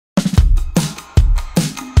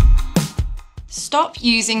Stop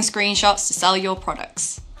using screenshots to sell your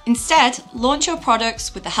products. Instead, launch your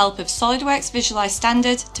products with the help of SOLIDWORKS Visualize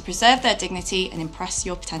Standard to preserve their dignity and impress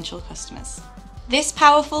your potential customers. This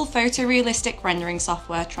powerful photorealistic rendering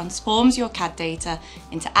software transforms your CAD data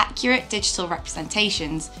into accurate digital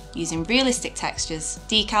representations using realistic textures,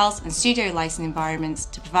 decals, and studio lighting environments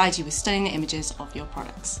to provide you with stunning images of your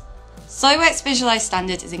products. SOLIDWORKS Visualize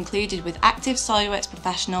Standard is included with active SOLIDWORKS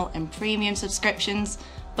Professional and Premium subscriptions,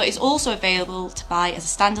 but is also available to buy as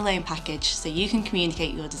a standalone package so you can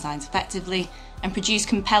communicate your designs effectively and produce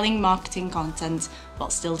compelling marketing content while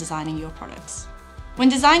still designing your products. When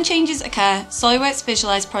design changes occur, SOLIDWORKS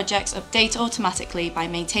Visualize projects update automatically by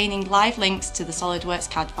maintaining live links to the SOLIDWORKS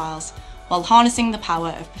CAD files, while harnessing the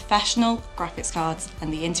power of professional graphics cards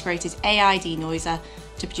and the integrated AI denoiser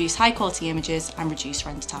to produce high-quality images and reduce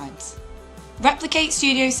render times. Replicate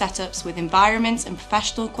studio setups with environments and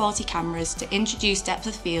professional quality cameras to introduce depth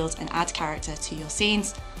of field and add character to your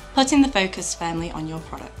scenes, putting the focus firmly on your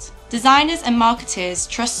product. Designers and marketeers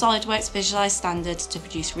trust SOLIDWORKS Visualize Standard to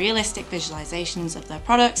produce realistic visualizations of their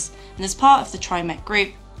products, and as part of the TriMech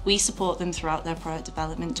group, we support them throughout their product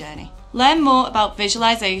development journey. Learn more about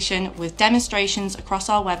visualization with demonstrations across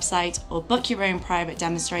our website, or book your own private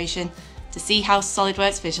demonstration to see how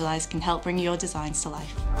SOLIDWORKS Visualize can help bring your designs to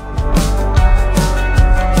life.